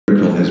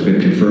has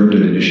been confirmed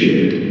and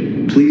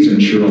initiated. Please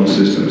ensure all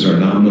systems are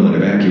nominal and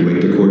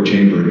evacuate the core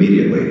chamber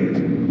immediately.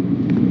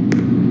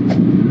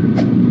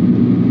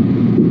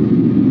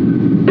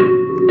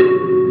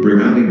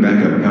 Rerouting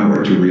backup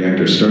power to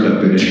reactor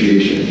startup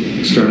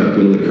initiation. Startup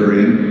will occur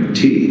in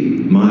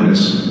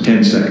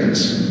T-10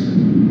 seconds.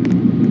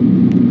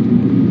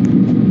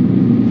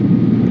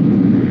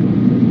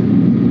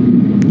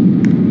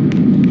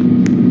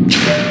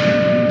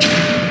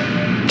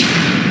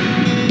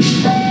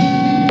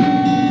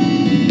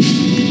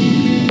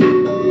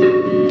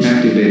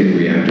 Activating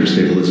reactor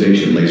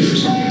stabilization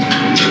lasers.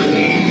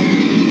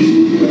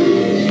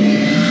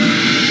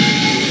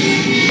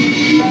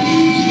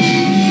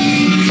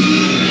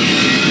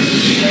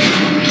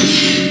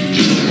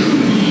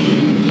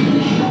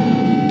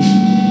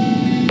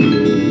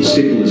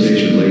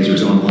 Stabilization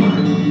lasers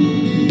online.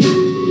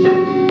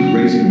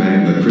 Raising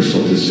magma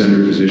crystal to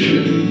center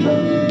position.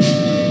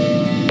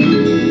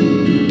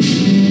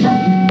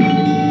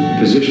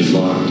 Position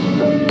locked.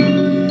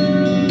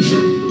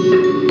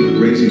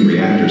 Raising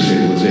reactor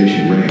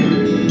stabilization ring.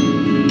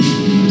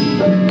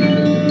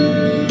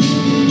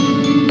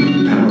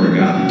 Powering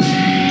up.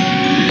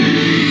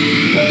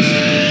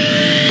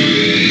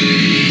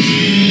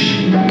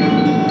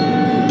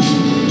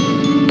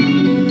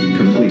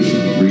 Complete.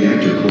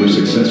 Reactor core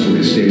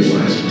successfully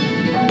stabilized.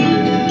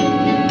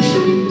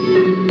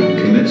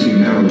 Commencing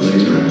power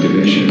laser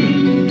activation.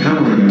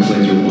 Powering up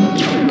laser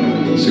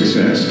 1.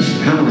 Success.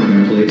 Powering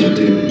up laser 2.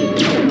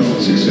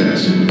 Success.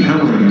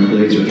 Powering up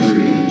laser 3.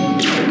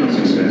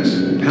 Success.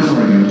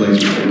 Powering up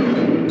laser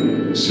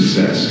 4.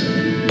 Success.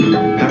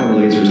 Power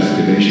lasers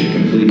activation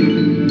complete.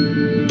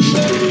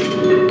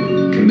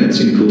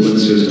 Commencing coolant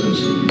systems.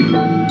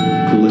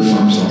 Coolant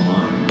pumps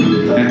online.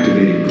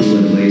 Activating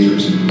coolant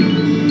lasers.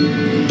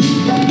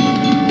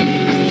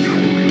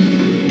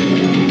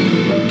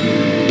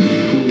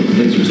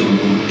 Lasers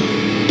online.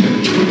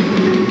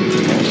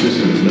 All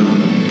systems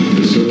nominal.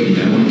 Facility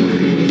now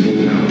operating with full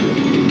power.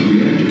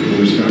 Reactor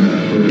core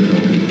startup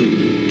protocol complete.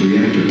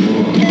 Reactor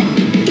core online.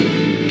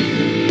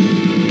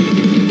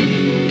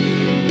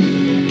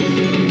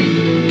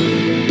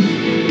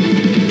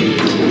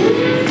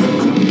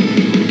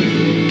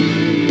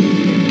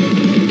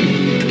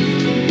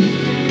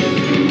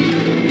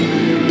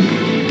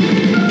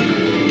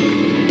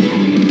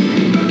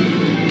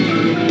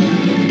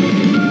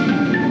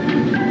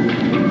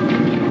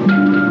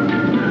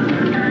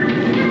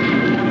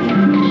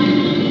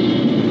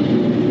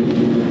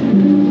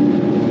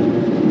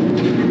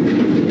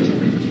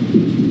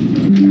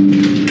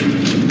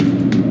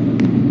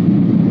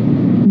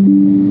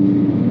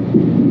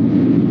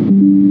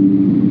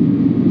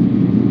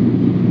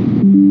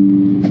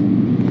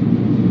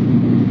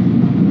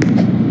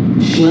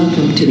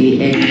 Welcome to the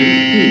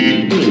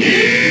AEP.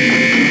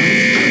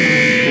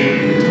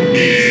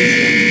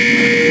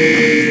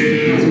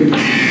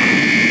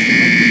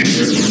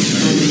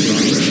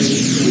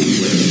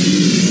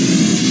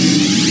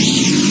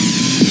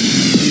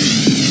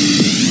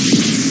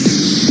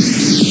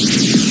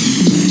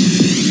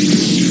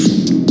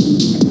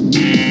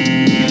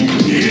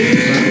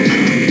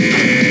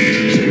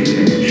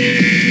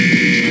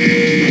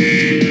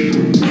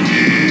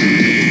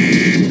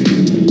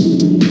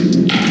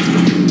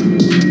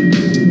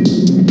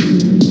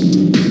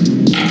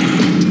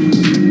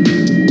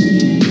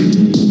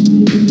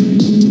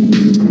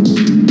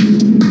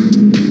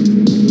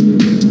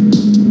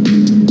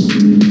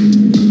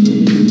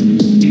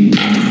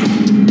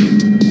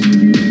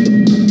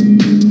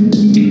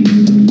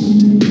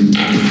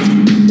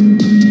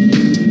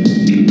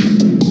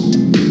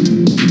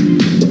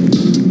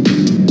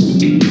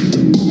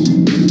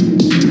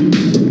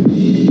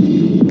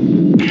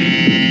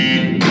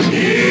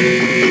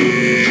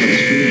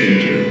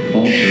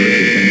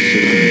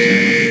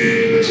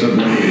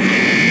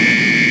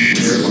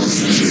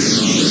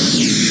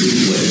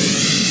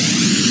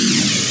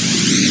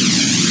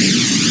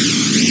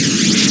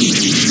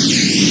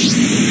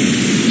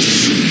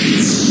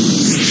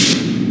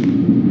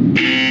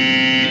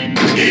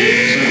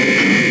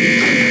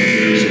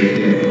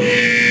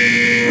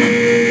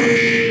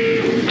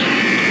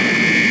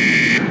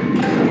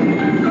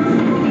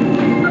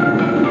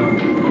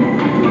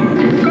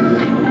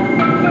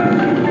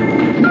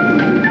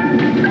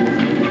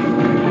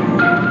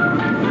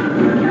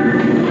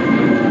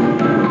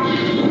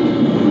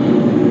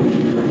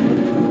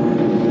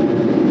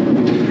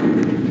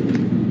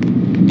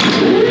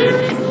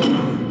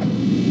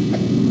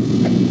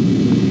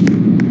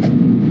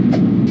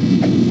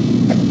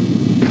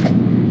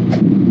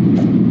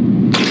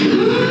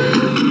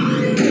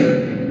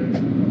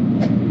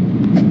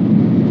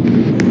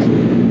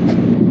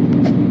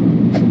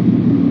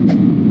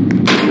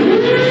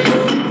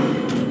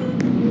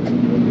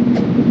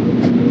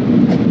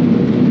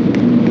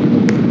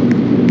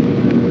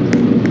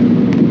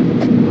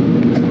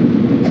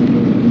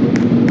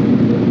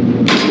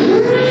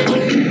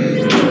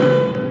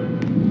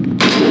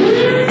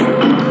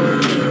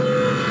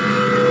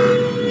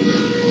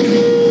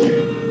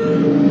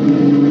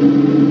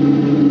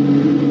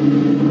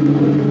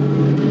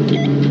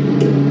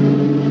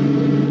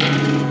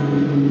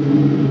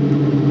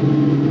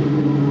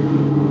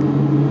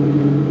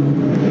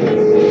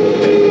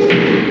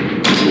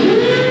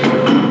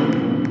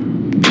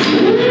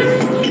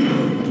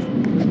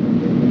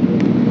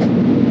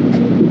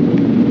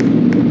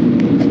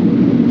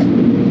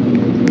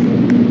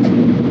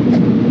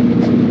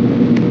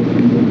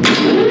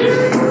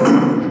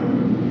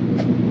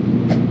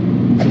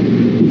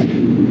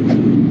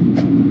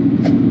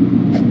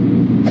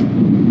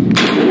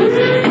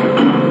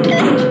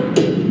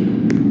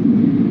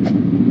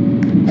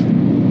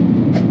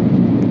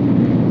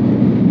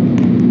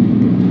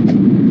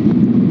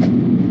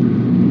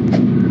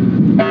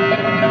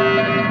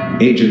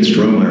 Agent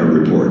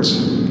Strohmeyer reports.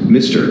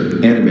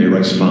 Mr. Anime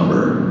Rice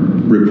Bomber,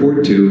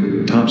 report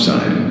to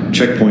topside,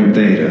 checkpoint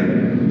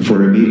Theta,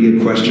 for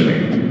immediate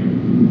questioning.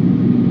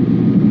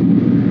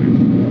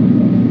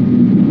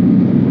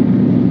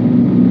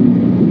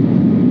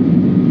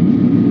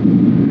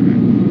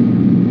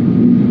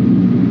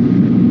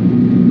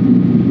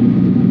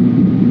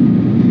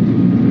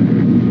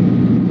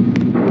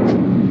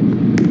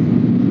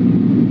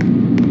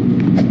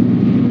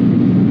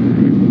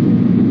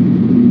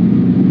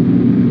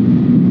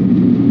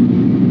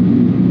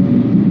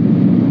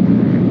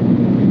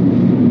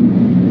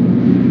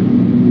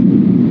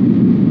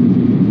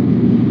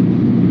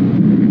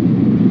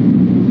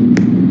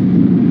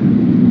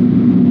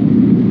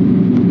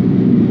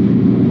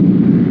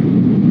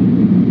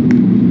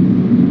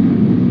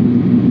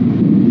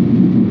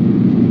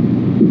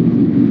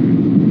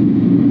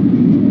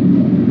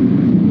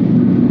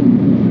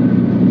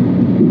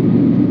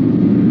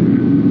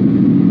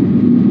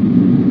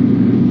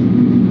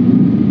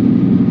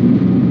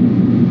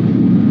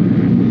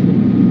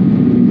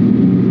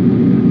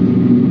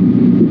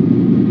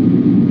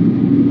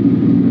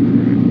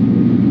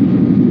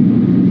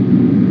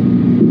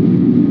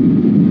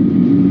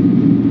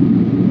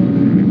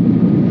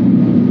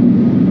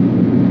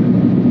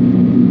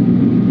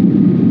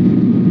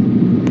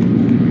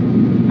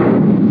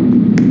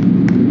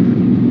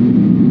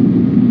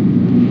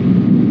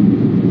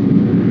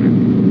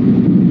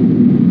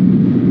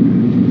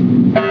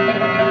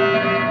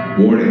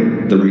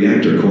 Warning, the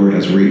reactor core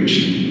has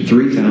reached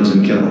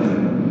 3000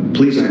 Kelvin.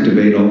 Please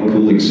activate all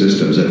cooling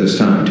systems at this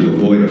time to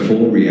avoid a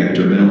full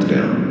reactor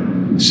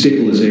meltdown.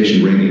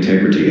 Stabilization ring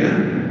integrity at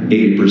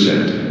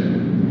 80%.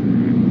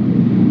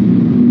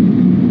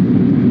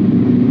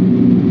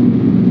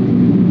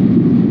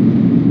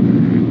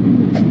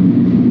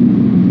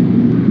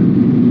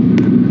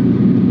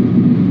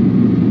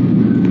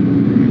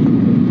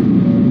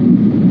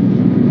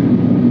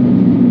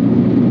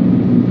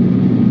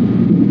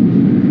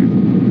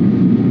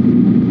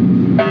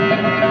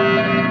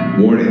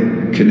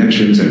 Warning,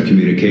 connections and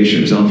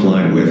communications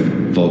offline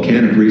with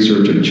Volcanic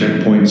Research and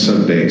Checkpoint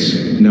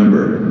Subbase,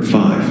 number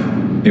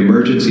 5.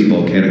 Emergency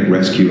Volcanic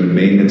Rescue and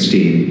Maintenance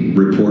Team,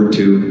 report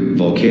to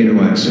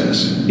Volcano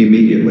Access,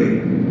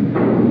 immediately.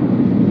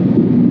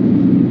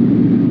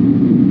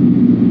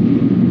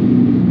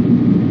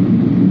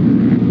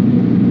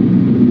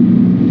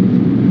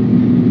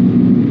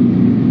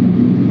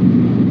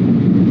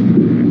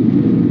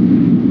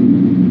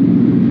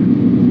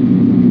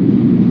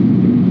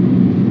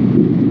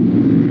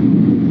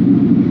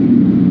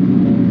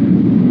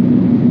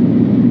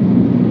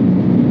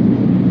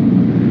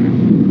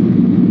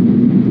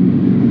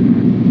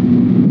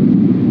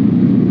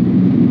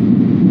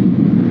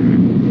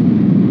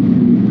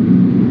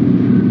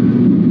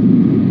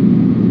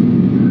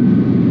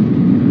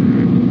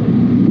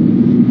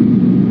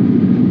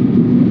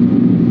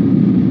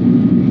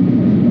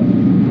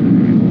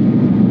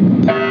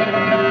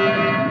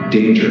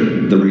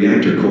 Danger, the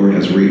reactor core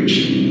has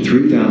reached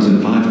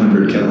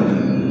 3,500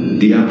 Kelvin.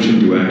 The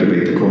option to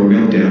activate the core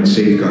meltdown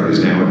safeguard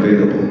is now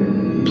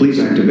available. Please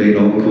activate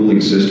all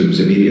cooling systems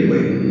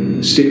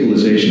immediately.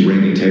 Stabilization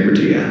ring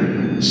integrity at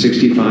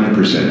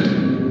 65%.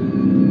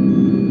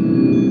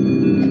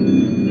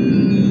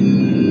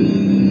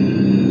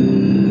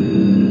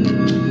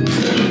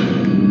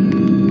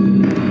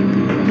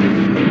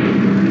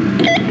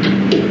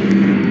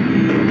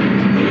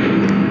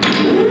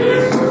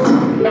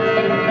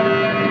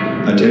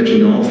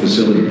 Attention all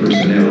facility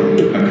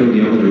personnel, a code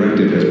yellow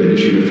directive has been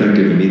issued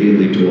effective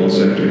immediately to all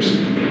sectors.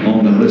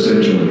 All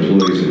non-essential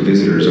employees and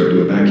visitors are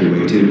to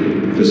evacuate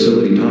to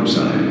facility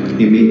topside,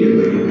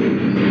 immediately.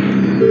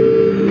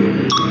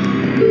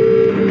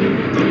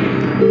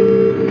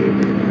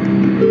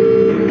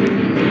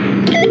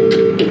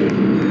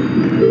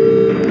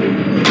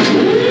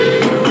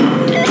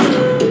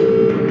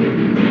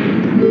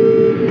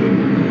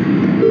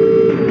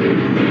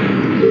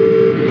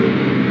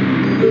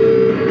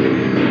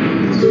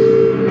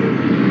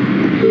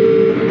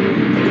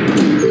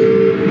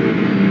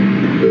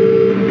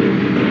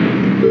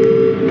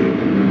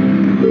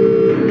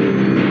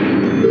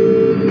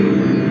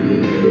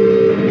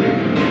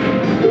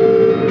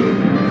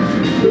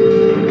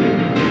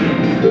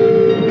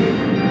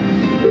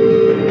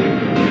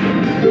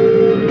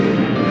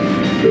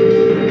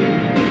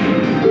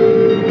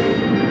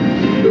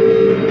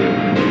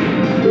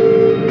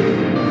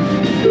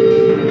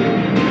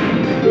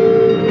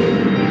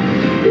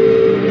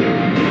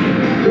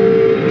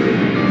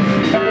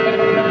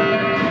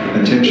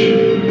 Attention,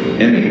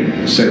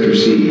 any Sector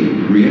C,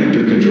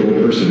 reactor control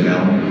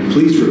personnel,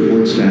 please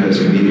report status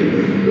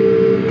immediately.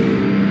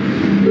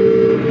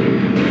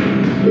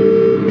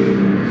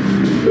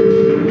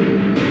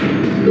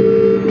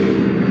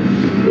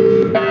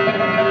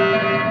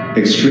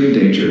 Extreme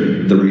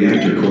danger, the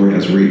reactor core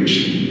has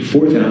reached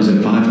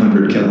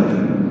 4,500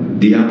 Kelvin.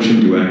 The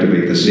option to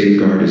activate the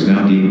safeguard is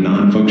now deemed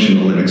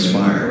non-functional and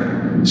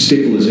expired.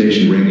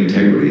 Stabilization ring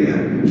integrity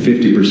at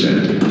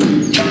 50%.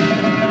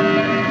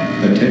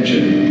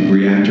 Attention,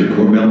 reactor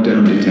core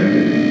meltdown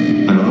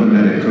detected. An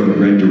automatic code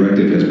red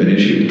directive has been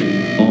issued.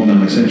 All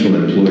non-essential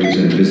employees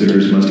and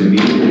visitors must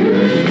immediately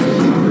evacuate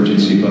the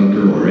emergency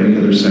bunker or any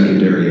other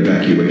secondary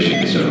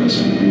evacuation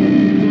zones.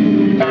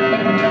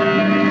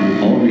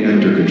 All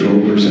reactor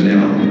control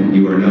personnel,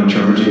 you are now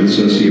charged with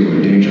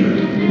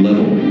socio-endangerment.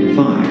 Level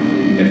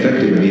 5.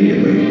 Effective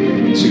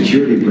immediately.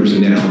 Security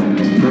personnel,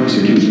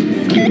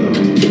 prosecute Kilo,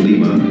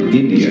 Lima,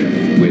 India,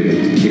 with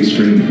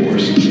extreme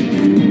force.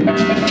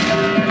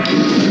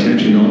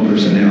 Attention all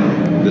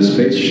personnel, the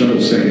Space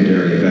Shuttle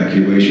secondary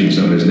evacuation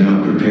zone is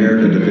now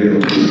prepared and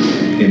available.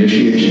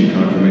 Initiation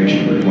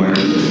confirmation required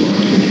for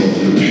launch control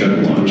for the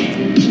shuttle launch.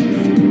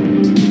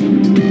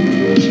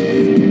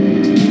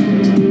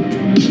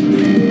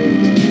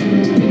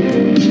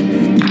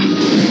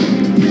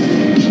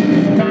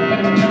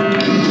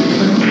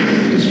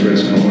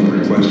 Distress call and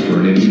request for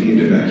an immediate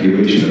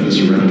evacuation of the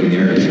surrounding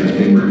area has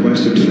been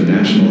requested to the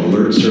National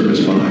Alert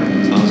Service by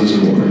Oz's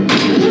Corps.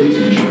 Please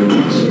ensure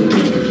that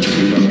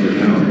emergency bunker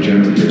power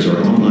generators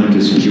are online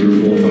to secure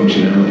full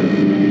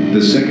functionality.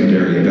 The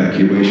secondary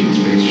evacuation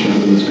space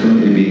shuttle is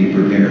currently being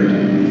prepared.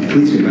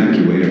 Please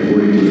evacuate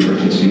according to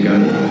emergency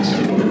guidelines.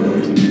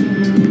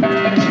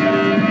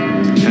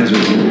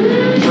 Hazard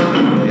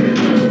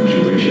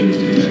fluctuation is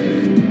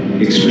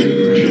detected. Extreme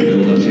pressure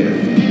buildup hit.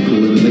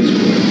 Coolant leaks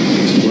point.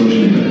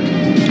 Explosion imminent.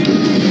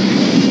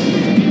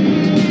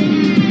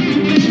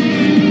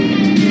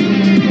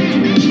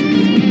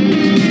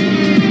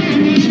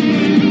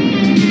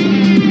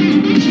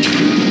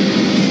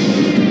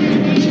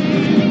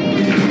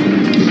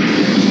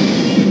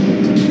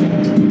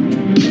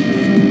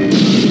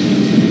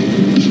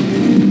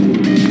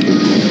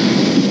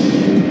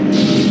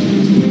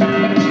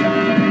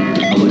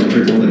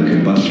 Electrical and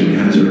combustion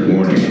hazard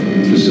warning.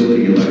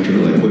 Facility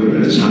electrical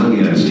equipment is highly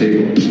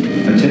unstable.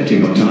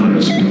 Attempting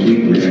autonomous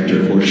complete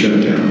reactor core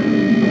shutdown.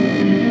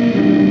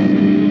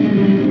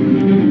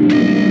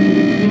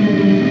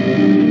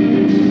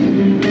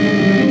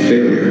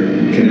 Failure.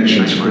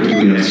 Connections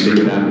critically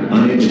unstable.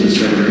 Unable to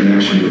sever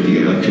connection with the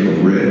electrical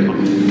grid.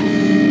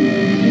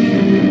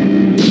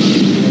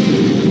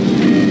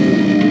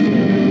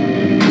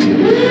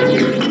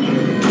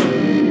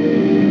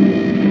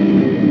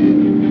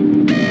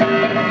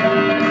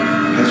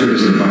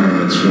 Hazardous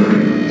environments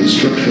warning.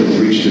 Structural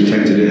breach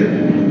detected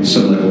in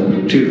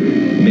sublevel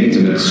 2.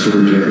 Maintenance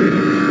storage area.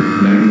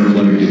 Magma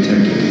flooding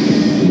detected.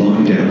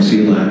 Lockdown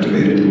seal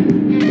activated.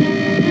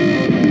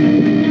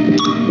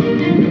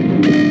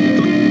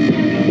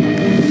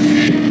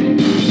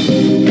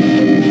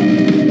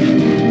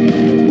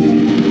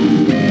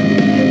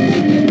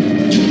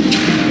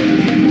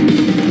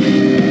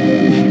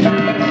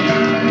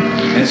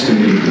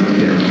 Estimated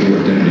knockdown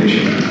toward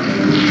detonation.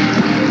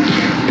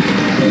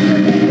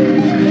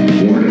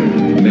 Warning,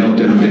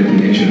 meltdown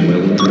detonation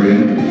will occur in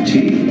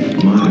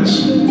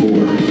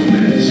T-4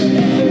 minutes.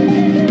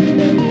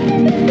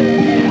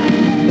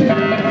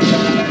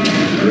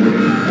 Warning,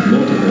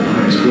 multiple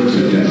high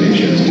explosive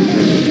detonations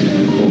detected in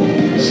all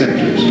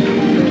sectors.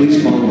 Please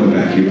follow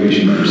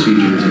evacuation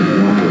procedures and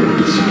cooperate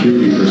with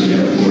security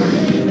personnel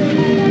accordingly.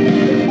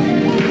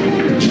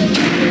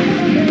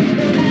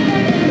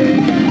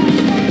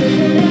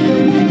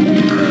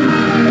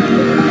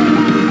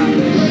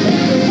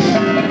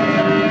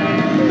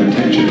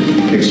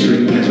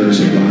 Extreme hazardous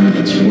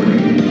environments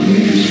warning.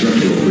 Major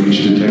structural breach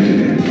detected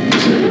in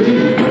Sector D.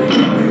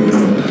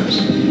 Bio-labs.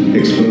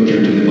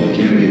 Exposure to the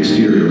volcanic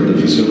exterior of the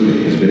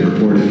facility has been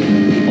reported.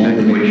 All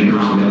remaining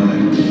personnel at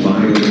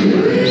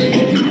Bio-labs.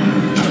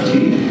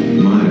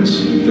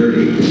 T-30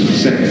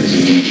 seconds.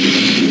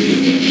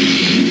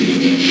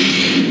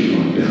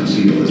 Lockdown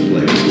seal is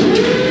placed.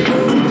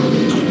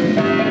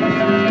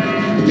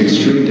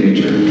 Extreme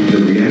danger. The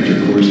reactor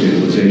core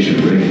stabilization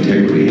ring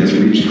integrity has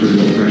reached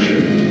critical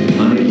pressure.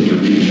 Unable to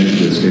reconnect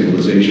with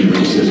stabilization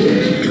ring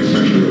systems.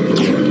 Pressure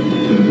overload.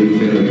 Complete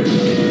failure.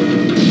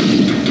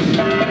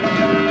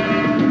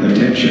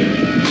 Attention.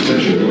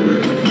 Special order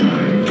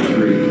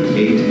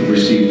 938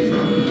 received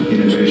from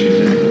Innovation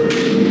Network. A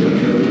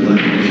code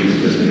black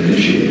initiative has been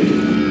initiated.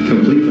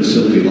 Complete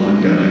facility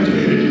lockdown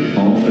activated.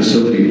 All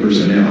facility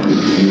personnel,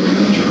 you are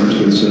now charged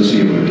with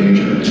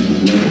socio-endangerment.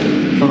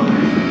 Level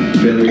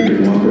 5. Failure to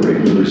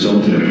cooperate will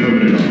result in a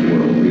permanent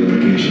off-world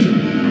relocation.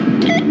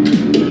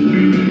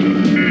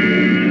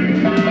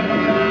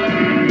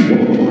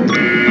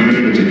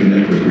 Unable to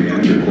connect with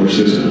reactor core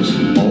systems.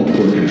 All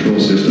core control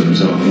systems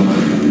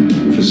offline.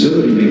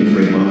 Facility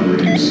mainframe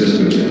operating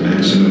systems at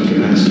maximum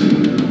capacity.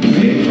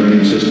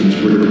 Mainframe systems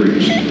were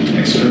breached.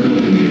 External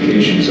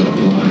communications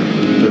offline.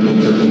 Thermal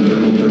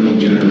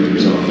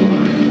generators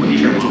offline.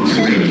 Transport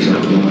systems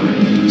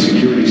offline.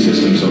 Security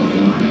systems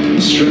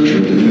offline.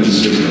 Structural defense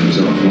systems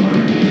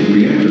offline.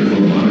 Reactor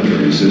core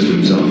monitoring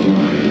systems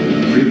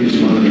offline. Previous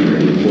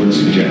monitoring report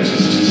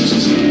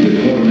suggests the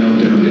core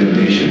meltdown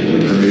detonation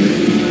will occur in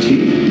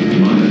T-3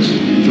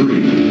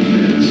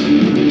 minutes.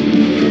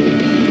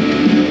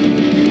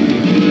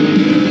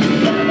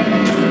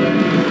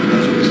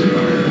 Hazardous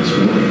environments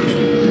warning.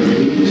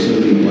 Complete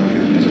facility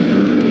blackout has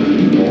occurred.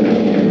 All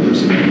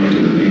personnel are to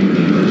remain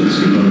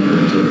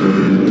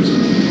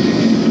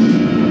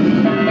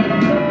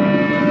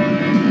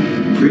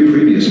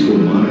latest core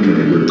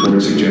monitoring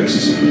report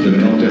suggests the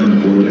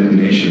meltdown core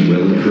detonation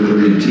will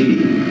occur in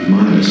T-2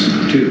 minutes.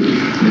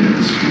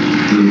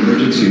 The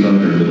emergency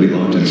bunker will be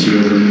locked and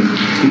sealed in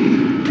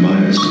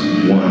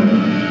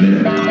T-1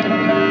 minute.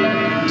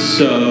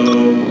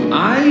 So,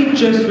 I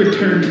just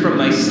returned from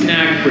my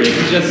snack break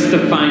just to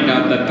find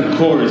out that the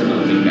core is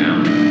melting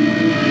down.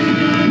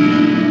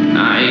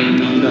 I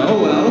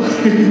know, well,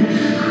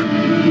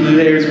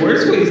 there's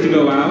worse ways to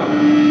go out.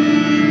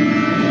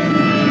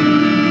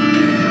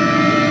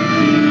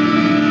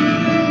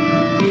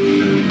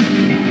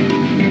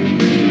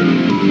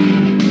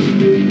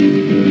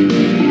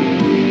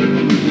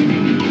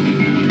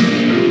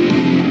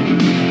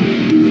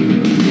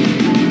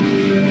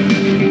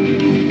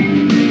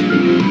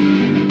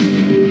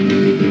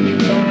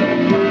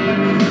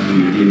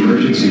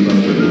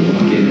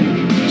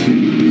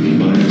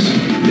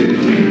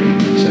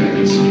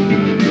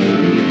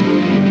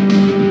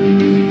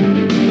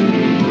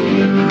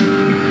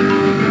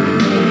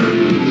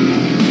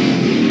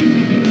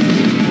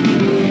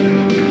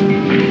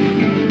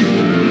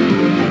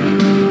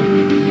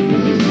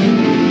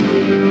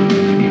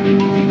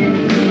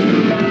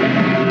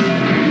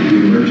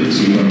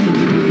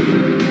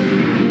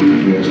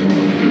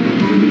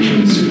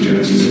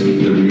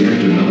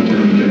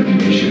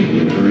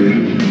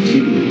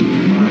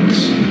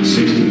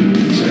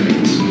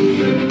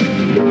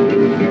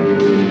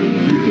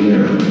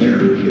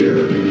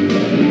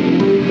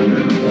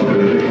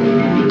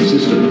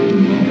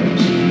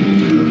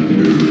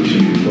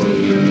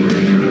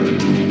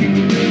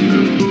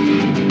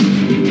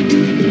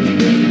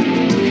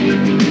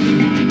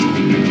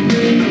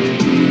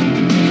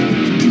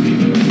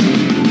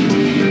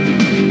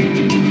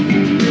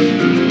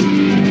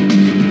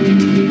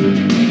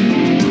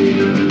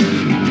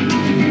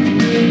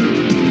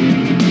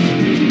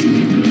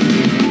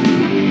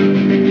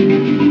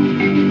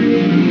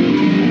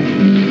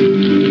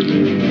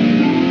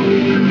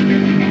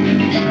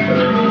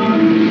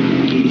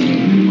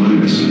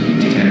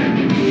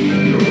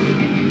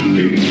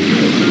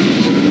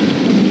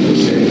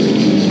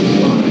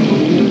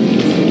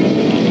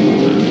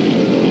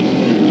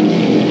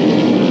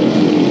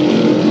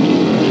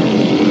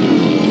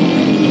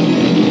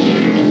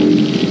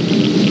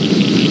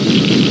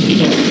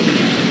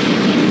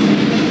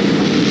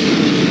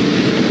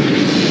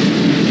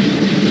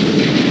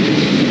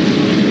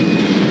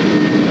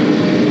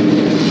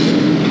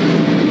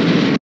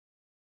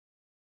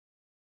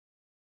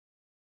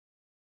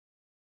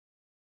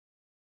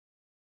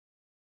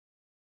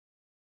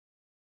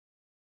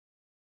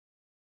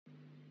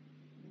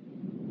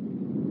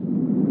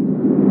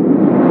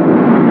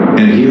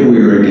 And here we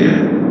are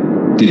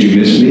again. Did you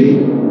miss me?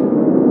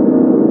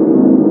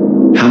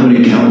 How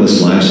many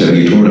countless lives have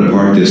you torn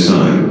apart this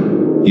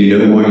time? You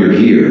know why you're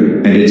here,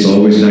 and it's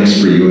always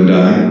nice for you and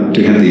I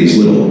to have these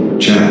little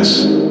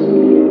chats.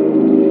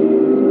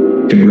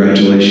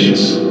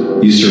 Congratulations.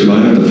 You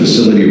survived the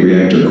facility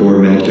reactor core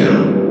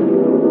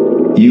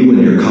meltdown. You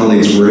and your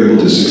colleagues were able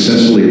to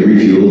successfully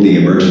refuel the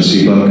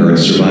emergency bunker and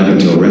survive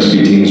until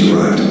rescue teams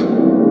arrived.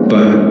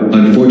 But,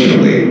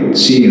 unfortunately,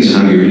 seeing as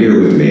how you're here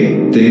with me,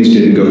 things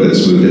didn't go that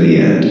smooth in the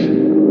end.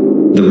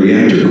 The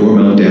reactor core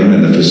meltdown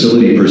and the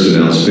facility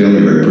personnel's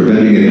failure at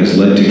preventing it has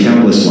led to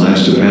countless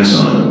lives to pass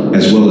on,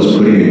 as well as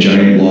putting a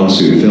giant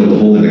lawsuit-filled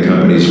hole in the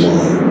company's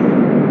wallet.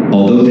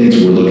 Although things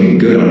were looking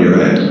good on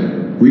your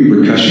end,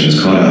 repercussions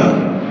caught up.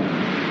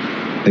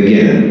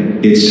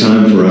 Again, it's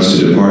time for us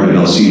to depart, and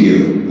I'll see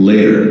you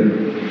later.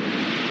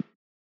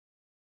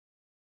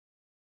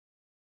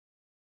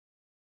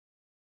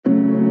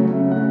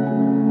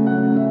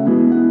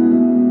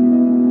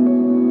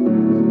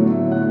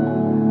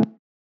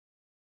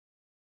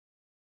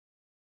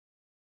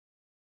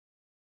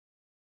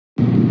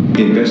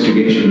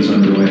 Investigations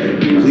underway.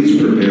 Please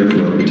prepare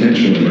for a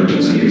potential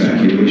emergency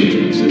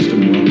evacuation.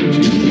 System welcomes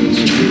you to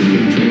security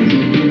and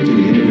training to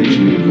the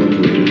Innovation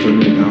Incorporated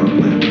Thermal Power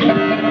Plant.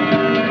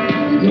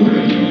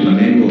 Warning, a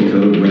manual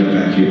code red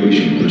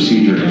evacuation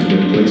procedure has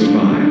been placed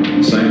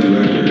by Site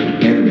Director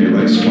Anime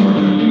Rice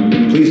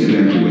Pharma. Please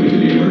evacuate to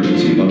the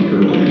emergency bunker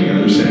or any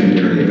other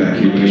secondary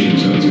evacuation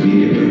zones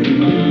immediately.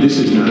 This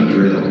is not a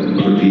drill.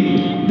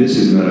 Repeat, this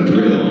is not a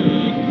drill.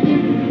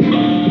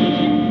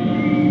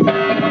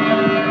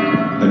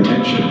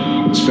 Attention.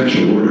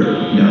 Special Order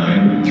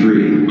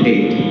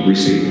 938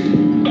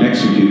 received.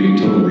 Executing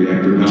total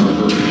reactor power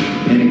purge.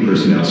 Any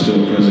personnel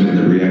still present